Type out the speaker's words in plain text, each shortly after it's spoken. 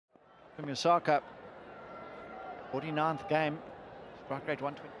Soumya Sarkar, 49th game, strike rate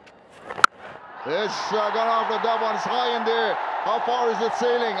 120. It's gone after that one's high in there. How far is it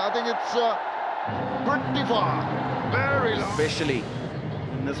sailing? I think it's pretty far. Very long. Especially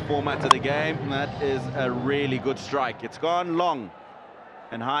in this format of the game, that is a really good strike. It's gone long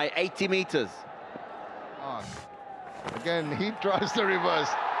and high, 80 meters. Again, he tries the reverse.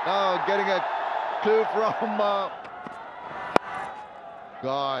 Now getting a clue from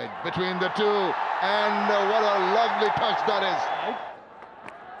guide between the two, and what a lovely touch that is.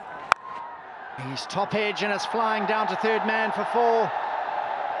 He's top edge and it's flying down to third man for 4.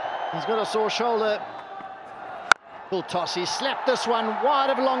 He's got a sore shoulder. Full toss. He slapped this one wide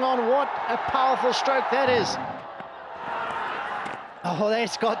of long on. What a powerful stroke that is. Oh,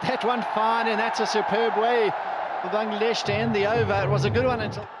 that's got that one fine, and that's a superb way for Bangladesh to end the over. It was a good one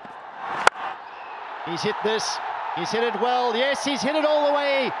until he's hit this. He's hit it well. Yes, he's hit it all the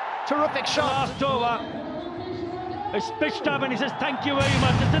way. Terrific shot. Last over. It's pitched up and he says, thank you very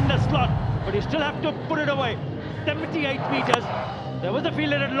much. It's in the slot. But you still have to put it away. 78 meters. There was a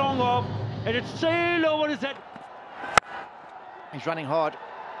fielder at long off, and it sailed over his head. He's running hard.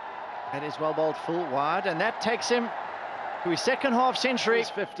 That is well bowled full wide, and that takes him to his second half century.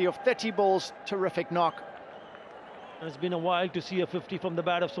 50 of 30 balls. Terrific knock. It's been a while to see a 50 from the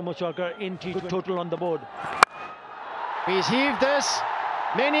bat of Soumya Sarkar in T20 total on the board. He's heaved this.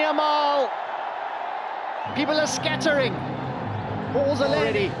 Many a mile. People are scattering. Balls are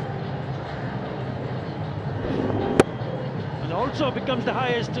ready. And also becomes the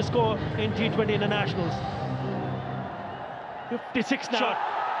highest to score in T20 internationals. 56 now. Shot.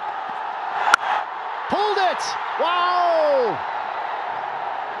 Pulled it! Wow!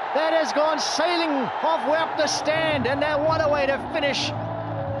 That has gone sailing halfway up the stand, and now what a way to finish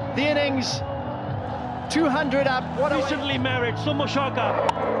the innings. 200 up. What a recently married Soumya Sarkar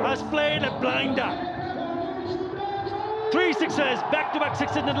has played a blinder. 3 sixes, back-to-back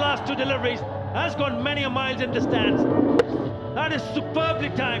sixes in the last 2 deliveries, has gone many a miles in the stands. That is superbly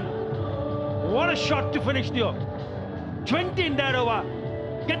timed. What a shot to finish the over. 20 in that over.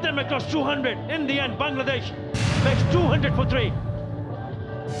 Get them across 200. In the end, Bangladesh makes 200 for 3.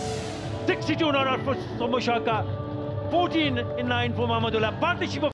 62 not out for Soumya Sarkar. 14 in 9 for Mahmudullah. Partnership of